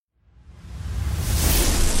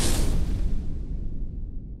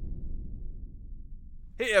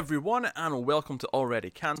Hey everyone, and welcome to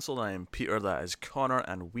Already Cancelled. I am Peter, that is Connor,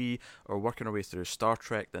 and we are working our way through Star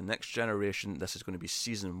Trek The Next Generation. This is going to be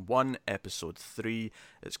Season 1, Episode 3.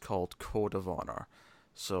 It's called Code of Honor.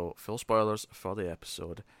 So, full spoilers for the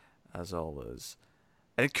episode, as always.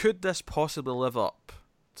 And could this possibly live up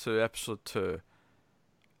to Episode 2?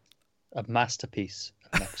 A masterpiece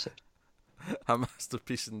of an episode. A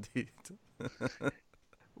masterpiece indeed.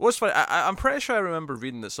 What's funny, I'm pretty sure I remember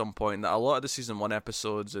reading at some point that a lot of the Season 1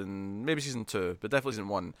 episodes, and maybe Season 2, but definitely Season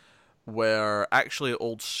 1, were actually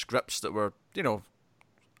old scripts that were,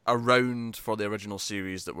 around for the original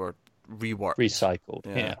series that were reworked. Recycled,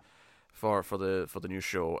 yeah. For the new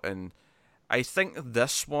show. And I think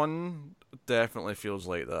this one definitely feels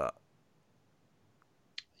like that.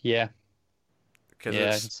 Yeah. I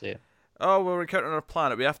can see it. Oh, we're encountering our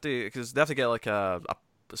planet. We have to, because they have to get like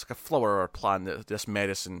it's like a flower or plant that this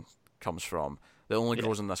medicine comes from that only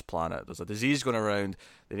grows on this planet. There's a disease going around.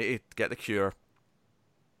 They need to get the cure,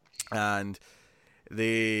 and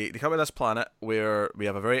they come to this planet where we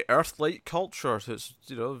have a very Earth-like culture. So it's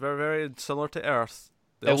very very similar to Earth.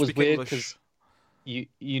 It was weird because you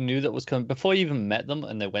knew that was coming before you even met them,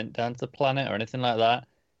 and they went down to the planet or anything like that.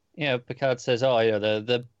 Picard says, "Oh,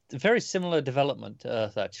 they're very similar development to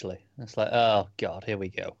Earth, actually." And it's like, oh god, here we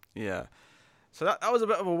go. Yeah. So that was a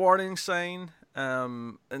bit of a warning sign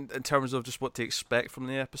in terms of just what to expect from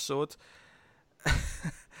the episode.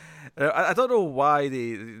 I don't know why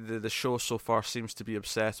the show so far seems to be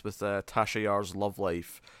obsessed with Tasha Yar's love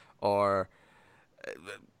life or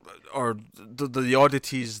the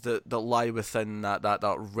oddities that lie within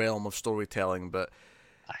that realm of storytelling. But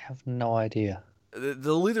I have no idea.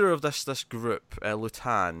 The leader of this group,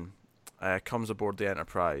 Lutan, comes aboard the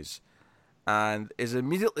Enterprise and is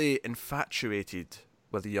immediately infatuated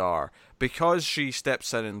with Yar because she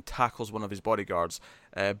steps in and tackles one of his bodyguards,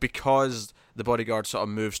 because the bodyguard sort of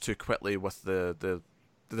moves too quickly with the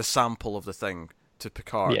sample of the thing to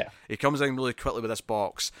Picard. Yeah. He comes in really quickly with this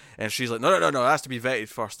box, and she's like, no, it has to be vetted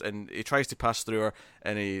first, and he tries to pass through her,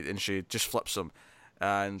 and she just flips him.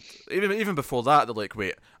 And even before that, they're like,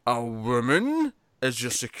 wait, a woman is your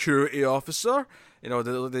security officer?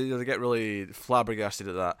 They get really flabbergasted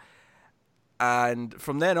at that. And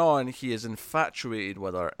from then on, he is infatuated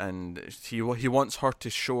with her, and he wants her to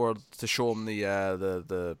show him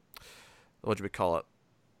the what do we call it?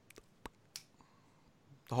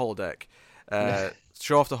 The holodeck.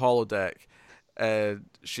 Show off the holodeck.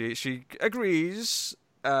 She agrees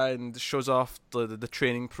and shows off the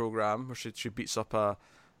training program where she beats up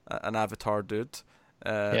an Avatar dude.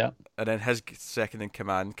 And then his second in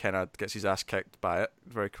command kind of gets his ass kicked by it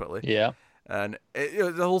very quickly. Yeah. And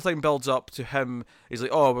the whole thing builds up to him. He's like,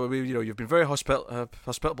 "Oh, but you've been very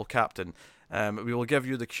hospitable, Captain. We will give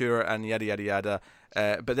you the cure," and yada yada yada.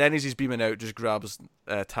 But then, as he's beaming out, just grabs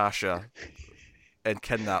Tasha and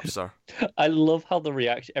kidnaps her. I love how the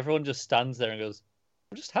reaction. Everyone just stands there and goes,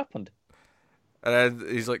 "What just happened?" And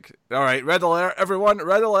then he's like, "All right, red alert, everyone!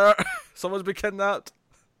 Red alert! Someone's been kidnapped."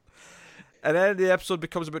 And then the episode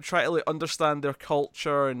becomes about trying to understand their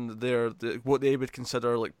culture and what they would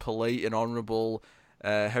consider like polite and honourable.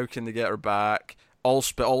 How can they get her back?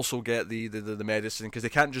 But also get the medicine, because they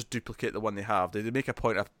can't just duplicate the one they have. They make a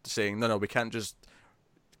point of saying, no, we can't just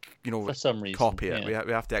for some reason copy it. Yeah.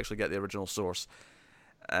 We have to actually get the original source.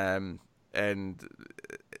 And then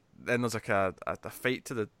there's like a fight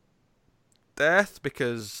to the death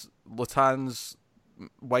because Lutan's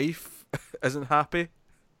wife isn't happy.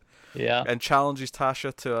 Yeah. And challenges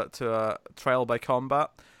Tasha to a trial by combat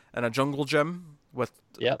in a jungle gym with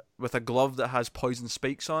a glove that has poison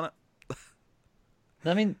spikes on it.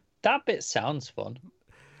 I mean, that bit sounds fun.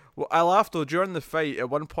 Well, I laughed though during the fight. At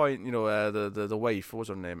one point, the wife, what was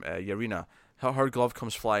her name, Yarina, her glove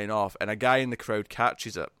comes flying off, and a guy in the crowd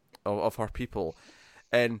catches it of her people,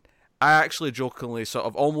 and I actually jokingly sort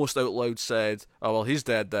of almost out loud said, "Oh well, he's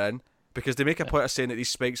dead then," because they make a point of saying that these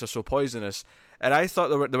spikes are so poisonous. And I thought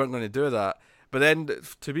they weren't going to do that. But then,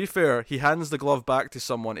 to be fair, he hands the glove back to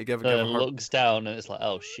someone to give her. Looks down and it's like,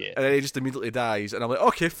 oh shit. And then he just immediately dies. And I'm like,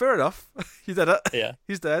 okay, fair enough. He did it. Yeah.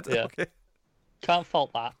 He's dead. Yeah. Okay. Can't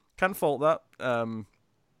fault that. Can't fault that. And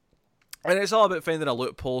it's all about finding a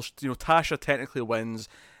loophole. Tasha technically wins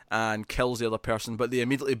and kills the other person, but they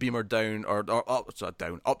immediately beam her down or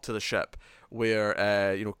up to the ship where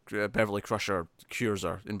Beverly Crusher cures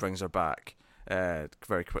her and brings her back.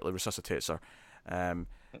 Very quickly resuscitates her.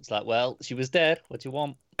 It's like, well, she was dead. What do you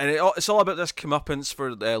want? And it's all about this comeuppance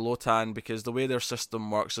for Lotan, because the way their system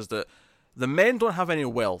works is that the men don't have any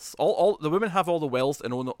wealth. All the women have all the wealth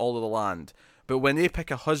and own all of the land. But when they pick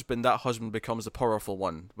a husband, that husband becomes the powerful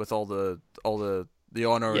one with all the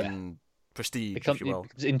honor and prestige, if you will.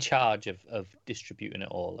 in charge of distributing it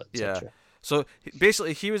all, Yeah. etc. So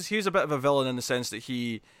basically, he was a bit of a villain in the sense that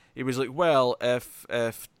he was like, well, if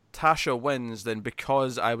Tasha wins, then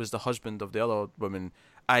because I was the husband of the other woman,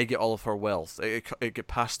 I get all of her wealth. It get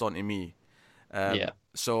passed on to me. Yeah.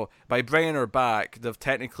 So by bringing her back, they've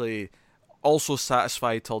technically also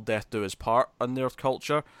satisfied till death do us part in their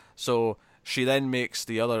culture. So she then makes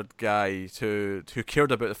the other guy who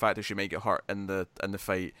cared about the fact that she might get hurt in the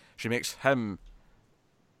fight. She makes him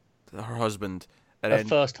her husband. And Her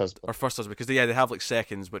first husband. Her first husband, because they have like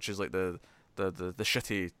seconds, which is like the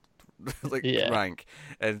shitty like rank,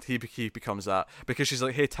 and he becomes that because she's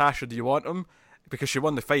like, hey Tasha, do you want him? Because she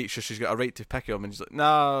won the fight, so she's got a right to pick him, and he's like,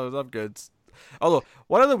 no, I'm good. Although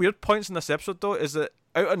one of the weird points in this episode though is that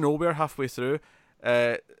out of nowhere halfway through,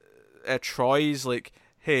 Troy's like,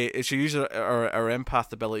 hey, she uses her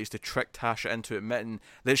empath abilities to trick Tasha into admitting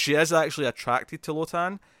that she is actually attracted to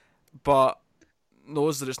Lotan, but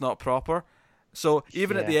knows that it's not proper. So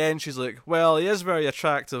even at the end, she's like, well, he is very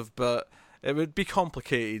attractive, but it would be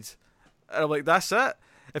complicated. And I'm like, that's it?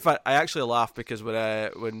 In fact, I actually laugh because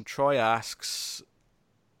when Troy asks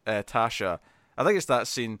Tasha, I think it's that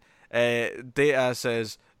scene, Data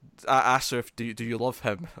says, asks her if do you love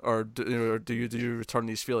him, or do you return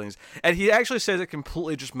these feelings? And he actually says it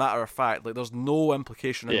completely just matter of fact, like there's no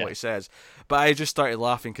implication in what he says. But I just started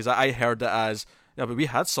laughing because I heard it as, yeah, but we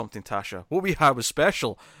had something, Tasha. What we had was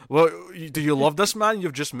special. Well, do you love this man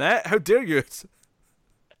you've just met? How dare you?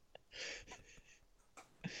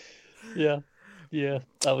 Yeah,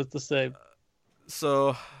 that was the same.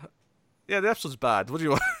 So, yeah, the episode's bad. What do you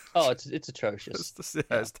want? Oh, it's atrocious.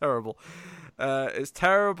 It's terrible. It's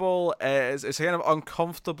terrible. It's kind of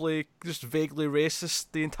uncomfortably, just vaguely racist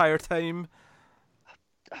the entire time.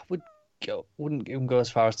 I wouldn't even go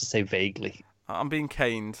as far as to say vaguely. I'm being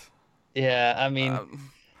kind. Yeah, I mean,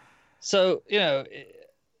 so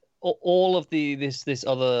all of the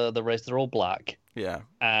race, they're all black. Yeah,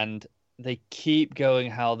 and they keep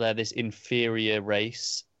going how they're this inferior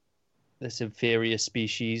race, this inferior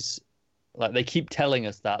species. Like they keep telling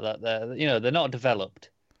us that they're not developed.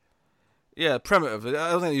 Yeah, primitive.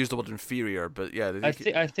 I don't think they used the word inferior, but yeah,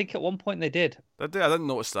 I think at one point they did. I didn't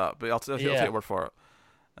notice that, but I'll take a word for it.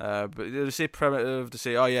 But they say primitive. They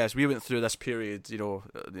say, "Oh yes, we went through this period,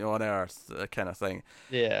 on Earth, kind of thing."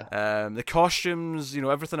 Yeah. The costumes,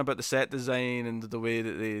 everything about the set design and the way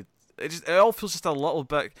that it all feels just a little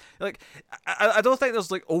bit like I don't think there's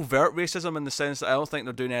like overt racism in the sense that I don't think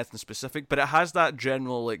they're doing anything specific, but it has that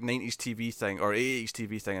general like 90s TV thing or 80s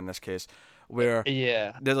TV thing in this case where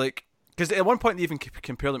they're like. Because at one point they even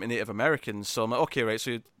compare them to Native Americans, so I'm like, okay, right,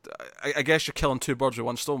 so I guess you're killing two birds with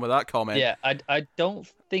one stone with that comment. Yeah, I don't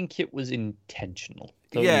think it was intentional.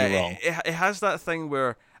 Don't get me wrong. It has that thing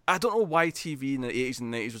where I don't know why TV in the 80s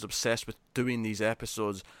and 90s was obsessed with doing these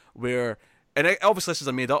episodes where, and obviously this is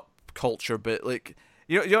a made-up culture, but like,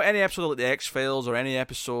 any episode of like the X-Files or any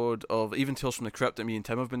episode of even Tales from the Crypt that me and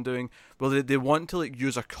Tim have been doing, well, they want to like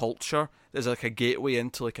use a culture as like a gateway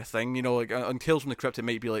into like a thing, like on Tales from the Crypt it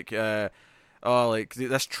might be like, like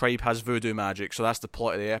this tribe has voodoo magic, so that's the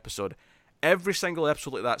plot of the episode. Every single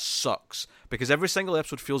episode like that sucks because every single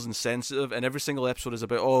episode feels insensitive, and every single episode is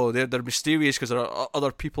about they're mysterious because there are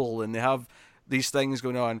other people and they have these things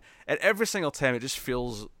going on, and every single time it just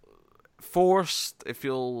feels forced. It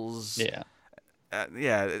feels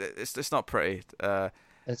it's not pretty.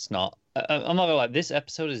 It's not. I'm not gonna lie. This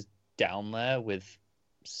episode is down there with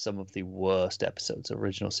some of the worst episodes of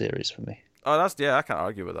original series for me. Oh, I can't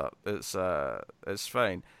argue with that. It's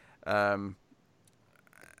fine.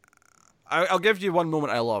 I'll give you one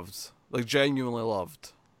moment I loved, like genuinely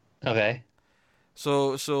loved. Okay.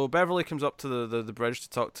 So Beverly comes up to the bridge to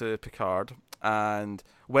talk to Picard, and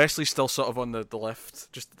Wesley's still sort of on the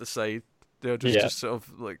lift, just at the side. They're just sort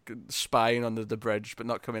of like spying on the bridge, but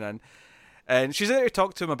not coming in. And she's there to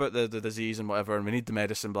talk to him about the disease and whatever, and we need the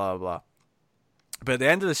medicine, blah, blah, blah. But at the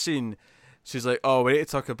end of the scene, she's like, oh, we need to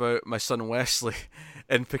talk about my son Wesley.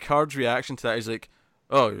 And Picard's reaction to that is like,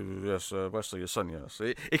 oh, yes, Wesley, your son, yes.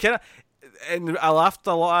 He kind of... And I laughed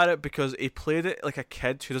a lot at it because he played it like a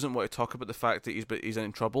kid who doesn't want to talk about the fact that he's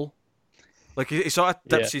in trouble. Like, he sort of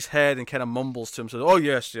dips his head and kind of mumbles to him, says, oh,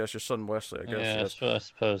 yes, your son Wesley, I guess. Yeah, yes. I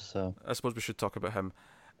suppose so. I suppose we should talk about him.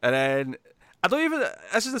 And then,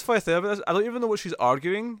 this is the funny thing about this, I don't even know what she's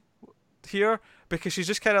arguing here, because she's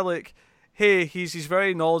just kind of like, hey, he's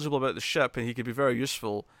very knowledgeable about the ship, and he could be very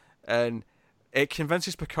useful, and it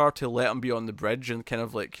convinces Picard to let him be on the bridge and kind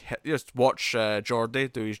of like, just watch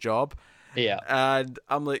Geordi do his job. Yeah. And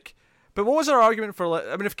I'm like... But what was our argument for, like,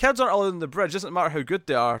 I mean, if kids aren't allowed on the bridge, it doesn't matter how good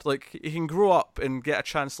they are. Like, he can grow up and get a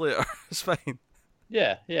chance later. It's fine.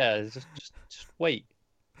 Yeah, yeah. Just wait.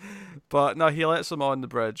 But no, he lets him on the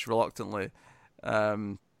bridge reluctantly.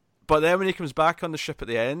 But then when he comes back on the ship at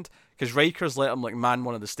the end, because Riker's let him like man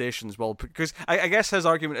one of the stations, well, because I guess his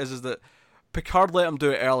argument is that Picard let him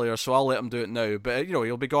do it earlier, so I'll let him do it now. But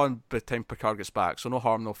he'll be gone by the time Picard gets back, so no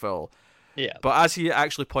harm, no foul. Yeah. But as he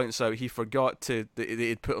actually points out, he forgot that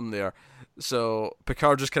he'd put him there. So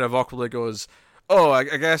Picard just kind of awkwardly goes, "Oh, I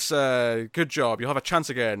guess good job. You'll have a chance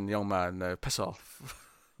again, young man. Piss off,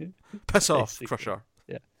 piss off, Crusher."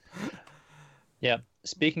 Yeah. Yeah.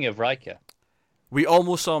 Speaking of Riker. We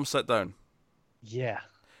almost saw him sit down. Yeah.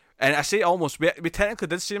 And I say almost. We technically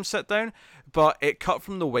did see him sit down, but it cut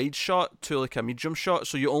from the wide shot to like a medium shot,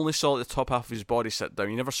 so you only saw the top half of his body sit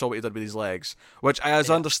down. You never saw what he did with his legs. Which, as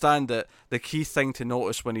I understand it, the key thing to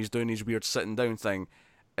notice when he's doing his weird sitting down thing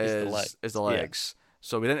is the legs. Yeah.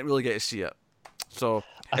 So we didn't really get to see it. So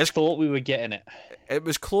I thought we were getting it. It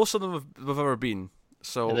was closer than we've ever been.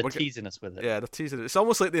 So yeah, they're teasing us with it. Yeah, they're teasing it. It's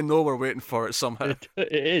almost like they know we're waiting for it somehow.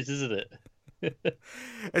 It is, isn't it?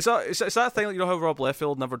 It's that thing, like, how Rob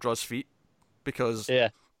Liefeld never draws feet because he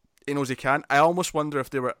knows he can. I almost wonder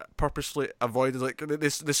if they were purposely avoided, like they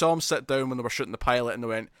saw him sit down when they were shooting the pilot and they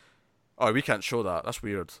went, "Oh, we can't show that. That's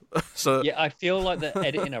weird." So yeah, I feel like they're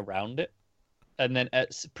editing around it, and then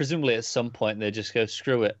presumably at some point they just go,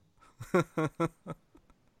 "Screw it."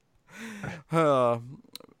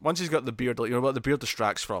 Once he's got the beard, like, what the beard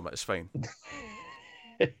distracts from it. It's fine.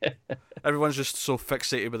 Everyone's just so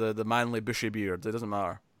fixated with the manly bushy beard. It doesn't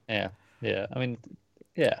matter. Yeah. I mean,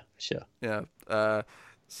 yeah, sure. Yeah.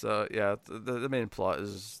 So yeah, the main plot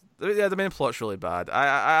is the main plot's really bad.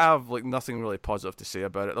 I have like nothing really positive to say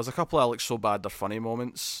about it. There's a couple of like so bad they're funny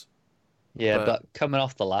moments. Yeah, but coming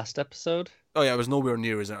off the last episode. Oh yeah, it was nowhere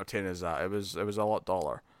near as entertaining as that. It was a lot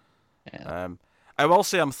duller. Yeah. I will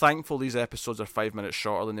say I'm thankful these episodes are 5 minutes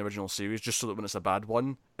shorter than the original series, just so that when it's a bad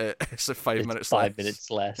one, it's like 5 minutes 5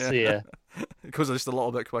 minutes less. Yeah. It goes just a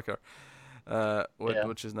little bit quicker,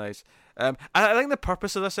 which is nice. I think the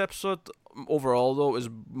purpose of this episode overall, though, is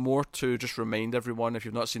more to just remind everyone, if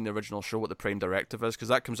you've not seen the original show, what the Prime Directive is, because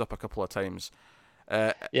that comes up a couple of times.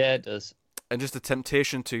 Yeah, it does. And just the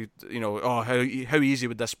temptation to, how easy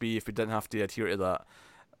would this be if we didn't have to adhere to that?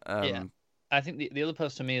 Yeah. I think the other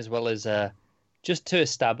purpose for me as well is just to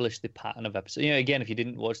establish the pattern of episodes. Again, if you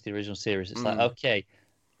didn't watch the original series, it's like, okay,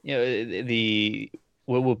 we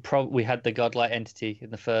had the godlike entity in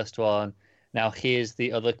the first one. Now here's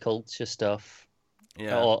the other culture stuff,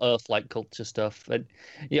 or Earth-like culture stuff. And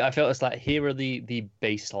yeah, I felt it's like here are the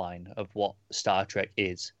baseline of what Star Trek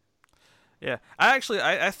is. Yeah, I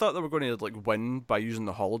thought they were going to like win by using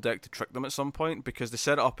the holodeck to trick them at some point, because they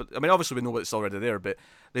set it up. I mean, obviously we know it's already there, but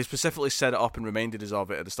they specifically set it up and reminded us of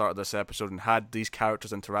it at the start of this episode and had these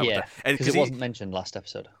characters interact with it. Because it wasn't mentioned last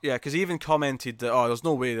episode. Yeah, because he even commented that, there's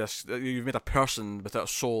no way you've made a person without a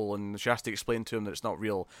soul, and she has to explain to him that it's not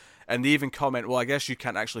real. And they even comment, well, I guess you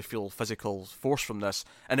can't actually feel physical force from this,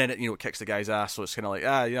 and then it kicks the guy's ass, so it's kind of like,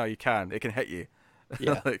 you can, it can hit you.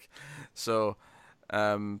 Yeah.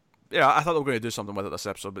 Yeah, I thought they were going to do something with it this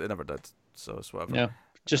episode, but they never did. So it's whatever. No,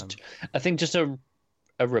 I think just a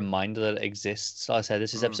reminder that it exists. Like I said,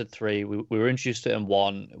 this is episode 3. We were introduced to it in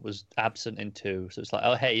 1. It was absent in 2. So it's like,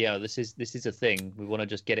 oh hey, this is a thing. We want to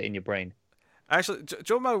just get it in your brain. Actually, do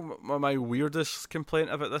you know my weirdest complaint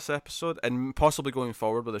about this episode, and possibly going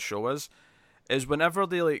forward with the show is whenever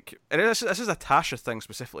they and this is a Tasha thing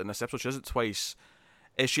specifically in this episode. She does it twice.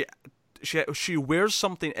 Is she wears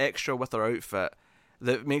something extra with her outfit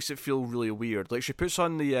that makes it feel really weird. Like she puts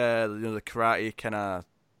on the the karate kind of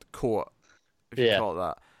coat, if you call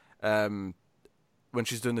it that, when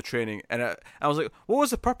she's doing the training. And I was like, what was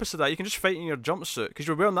the purpose of that? You can just fight in your jumpsuit because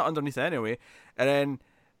you're wearing that underneath anyway. And then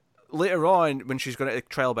later on, when she's going to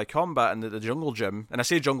trial by combat in the jungle gym, and I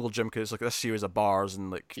say jungle gym because it's like this series of bars and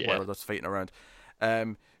whatever that's fighting around.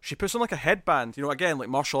 She puts on like a headband, again like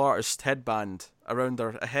martial artist headband around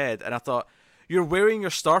her head, and I thought, you're wearing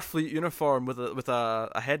your Starfleet uniform with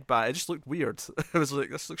a headband. It just looked weird. It was like,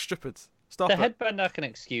 this looks stupid. Stop it. The headband I can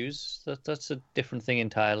excuse. That's a different thing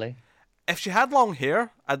entirely. If she had long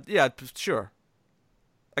hair, sure.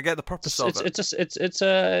 I get the purpose of it.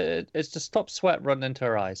 It's to stop sweat running into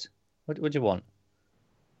her eyes. What do you want?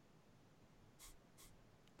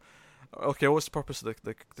 Okay, what's the purpose of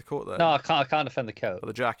the coat then? No, I can't defend the coat. Or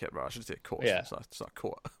the jacket, bro. I should say coat. Yeah. It's not a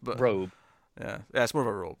coat. But robe. Yeah, it's more of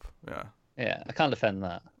a robe. Yeah. Yeah, I can't defend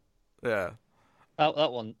that. Yeah.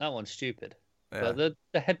 That one's stupid. Yeah. But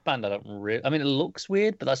the headband, I don't really. I mean, it looks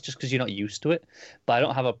weird, but that's just because you're not used to it. But I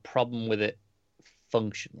don't have a problem with it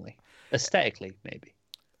functionally, aesthetically, maybe.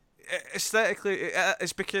 Aesthetically,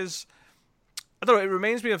 it's because I don't know. It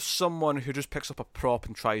reminds me of someone who just picks up a prop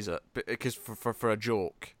and tries it, because for a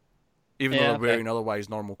joke, even though they're wearing otherwise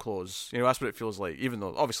normal clothes. You know, that's what it feels like. Even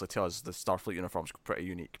though obviously to us the Starfleet uniform's pretty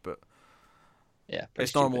unique, but yeah,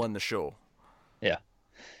 it's normal in the show. Yeah.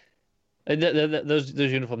 Those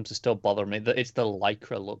uniforms still bother me. It's the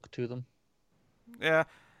lycra look to them. Yeah,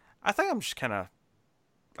 I think I'm just kind of.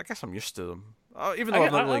 I guess I'm used to them. Even though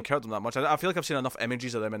I've not really encountered them that much, I feel like I've seen enough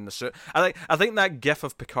images of them in the suit. I think that gif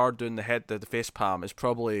of Picard doing the face palm has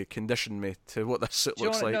probably conditioned me to what that suit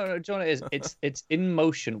looks like. No, do you know what it is? It's in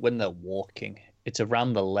motion when they're walking. It's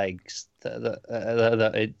around the legs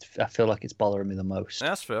that I feel like it's bothering me the most.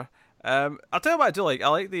 That's fair. I'll tell you what I do like. I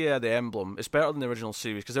like the emblem. It's better than the original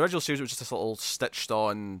series, because the original series was just this little stitched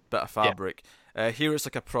on bit of fabric. Yeah. Here it's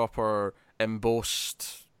like a proper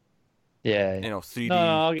embossed, yeah.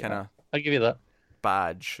 3D kind of. I'll give you that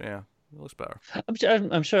Badge. Yeah, it looks better.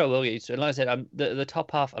 I'm sure I will get used to it. Like I said, the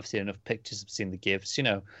top half. I've seen enough pictures. I've seen the gifs.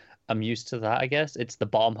 I'm used to that. I guess it's the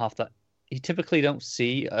bottom half that you typically don't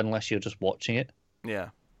see unless you're just watching it. Yeah,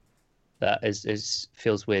 that is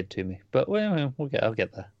feels weird to me. But I'll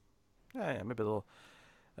get there. Yeah, maybe they'll.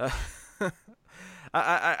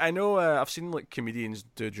 I know I've seen like comedians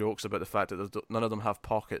do jokes about the fact that none of them have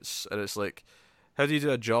pockets, and it's like, how do you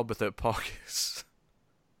do a job without pockets?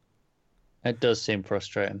 It does seem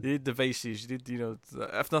frustrating. You need devices. You need,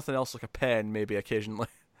 if nothing else, like a pen, maybe occasionally.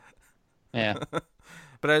 Yeah.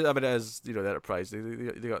 But I mean, as the Enterprise, they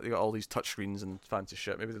got all these touchscreens and fancy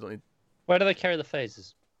shit. Maybe they don't need. Where do they carry the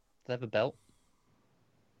phasers? Do they have a belt?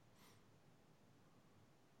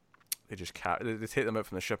 They just they take them out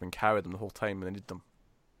from the ship and carry them the whole time when they need them.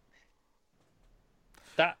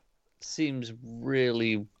 That seems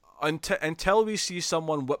really. Until we see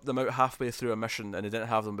someone whip them out halfway through a mission and they didn't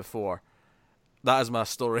have them before. That is my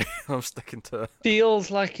story. I'm sticking to it. Feels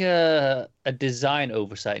like a design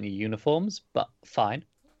oversight in your uniforms, but fine.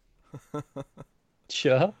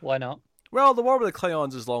 Sure, why not? Well, the war with the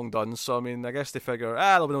Klingons is long done, so I mean, I guess they figure,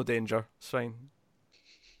 there'll be no danger. It's fine.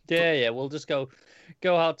 Yeah, we'll just go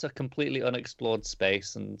out to completely unexplored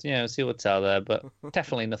space and see what's out there, but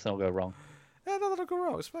definitely nothing will go wrong. Yeah, nothing will go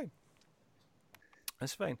wrong. It's fine.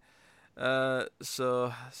 It's fine.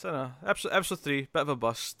 So no. Episode 3, bit of a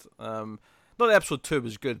bust. Not that episode 2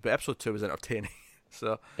 was good, but episode 2 was entertaining.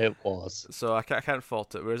 So it was. So I can't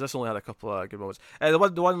fault it. Whereas this only had a couple of good moments. The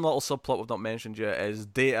one little subplot we've not mentioned yet is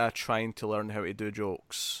Data trying to learn how to do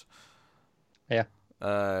jokes. Yeah.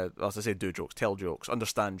 As I say, do jokes, tell jokes,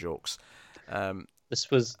 understand jokes. It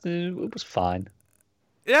was fine.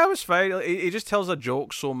 Yeah, it was fine. He just tells a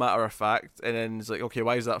joke so matter of fact, and then he's like, "Okay,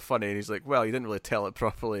 why is that funny?" And he's like, "Well, you didn't really tell it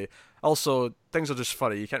properly. Also, things are just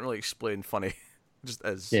funny. You can't really explain funny. It just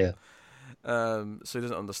is." Yeah. So he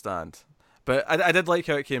doesn't understand. But I did like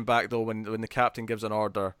how it came back though when the captain gives an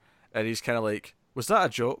order, and he's kind of like, "Was that a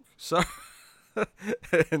joke, sir?"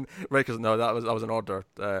 And Riker's no, that was an order.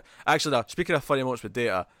 Actually, no. Speaking of funny moments with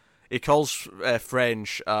Data, he calls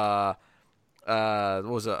French. What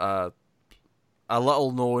was it? A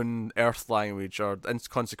little known Earth language or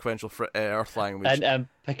inconsequential Earth language. And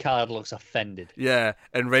Picard looks offended. Yeah,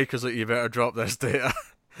 and Riker's like, "You better drop this, Data."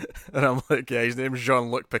 And I'm like, "Yeah, his name's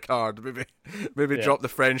Jean-Luc Picard. Maybe drop the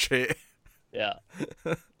French hate." Yeah.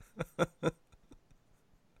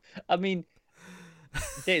 I mean,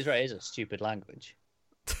 Data's right, it is a stupid language.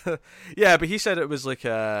 Yeah, but he said it was like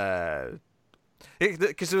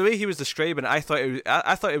because the way he was describing it, I thought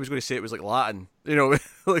it was going to say it was like Latin,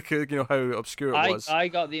 like how obscure it was. I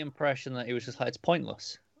got the impression that he was just like, it's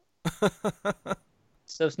pointless.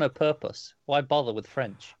 There's no purpose. Why bother with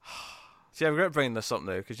French? See, I've got to bring this up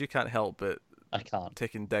now because you can't help but I can't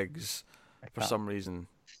taking digs for some reason.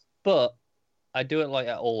 But I do it like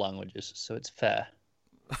at all languages, so it's fair.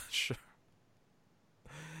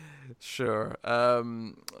 Sure.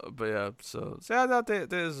 But yeah, so yeah,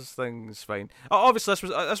 this thing's fine. Obviously,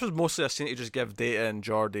 this was mostly a scene to just give Data and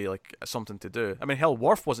Geordi like something to do. I mean, hell,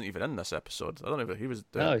 Worf wasn't even in this episode. I don't know if he was.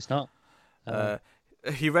 No, he's not.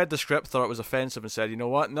 He read the script, thought it was offensive, and said, "You know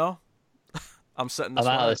what? No, I'm sitting. I'm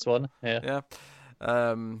out of this one." Yeah.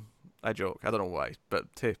 I joke. I don't know why, but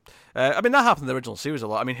hey, I mean that happened in the original series a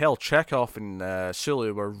lot. I mean, hell, Chekhov and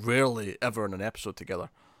Sulu were rarely ever in an episode together.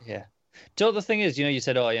 Yeah. So the thing is, you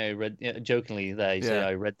said, I read jokingly there. You said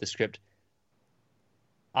I read the script.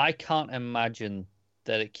 I can't imagine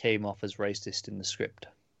that it came off as racist in the script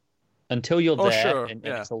until you're there and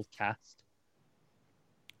it's all cast.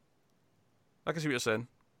 I can see what you're saying.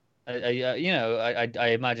 I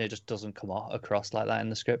imagine it just doesn't come across like that in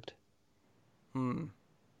the script.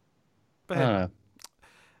 But I don't know.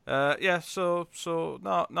 So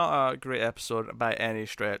not a great episode by any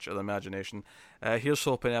stretch of the imagination. Here's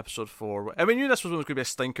hoping episode 4. And we knew this was going to be a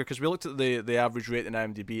stinker because we looked at the average rating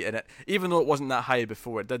in IMDb, and even though it wasn't that high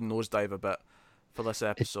before, it did nosedive a bit for this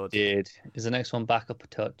episode. It did. Is the next one back up a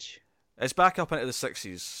touch? It's back up into the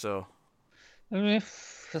 60s, so I mean,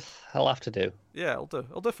 I'll have to do. yeah, it'll do.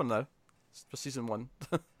 It'll do for now. It's for season 1.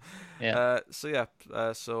 Yeah. So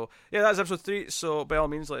that's episode 3. So by all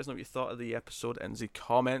means, let us know what you thought of the episode in the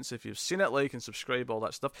comments. If you've seen it, like and subscribe, all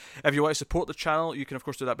that stuff. If you want to support the channel, you can of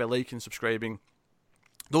course do that by liking, subscribing.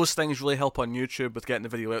 Those things really help on YouTube with getting the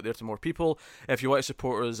video out there to more people. If you want to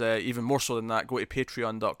support us even more so than that, go to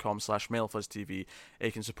patreon.com/MailFuzzTV.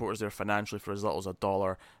 You can support us there financially for as little as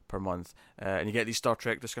 $1 per month. And you get these Star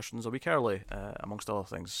Trek discussions a week early, amongst other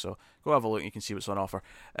things. So go have a look and you can see what's on offer.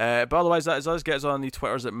 But otherwise, that is us. Get us on the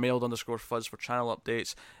Twitters at mailed_fuzz for channel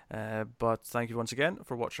updates. But thank you once again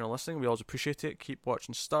for watching and listening. We always appreciate it. Keep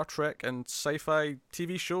watching Star Trek and sci-fi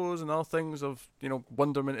TV shows and other things of,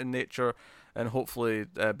 wonderment in nature. And hopefully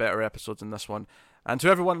better episodes than this one. And to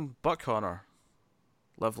everyone but Connor,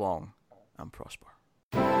 live long and prosper.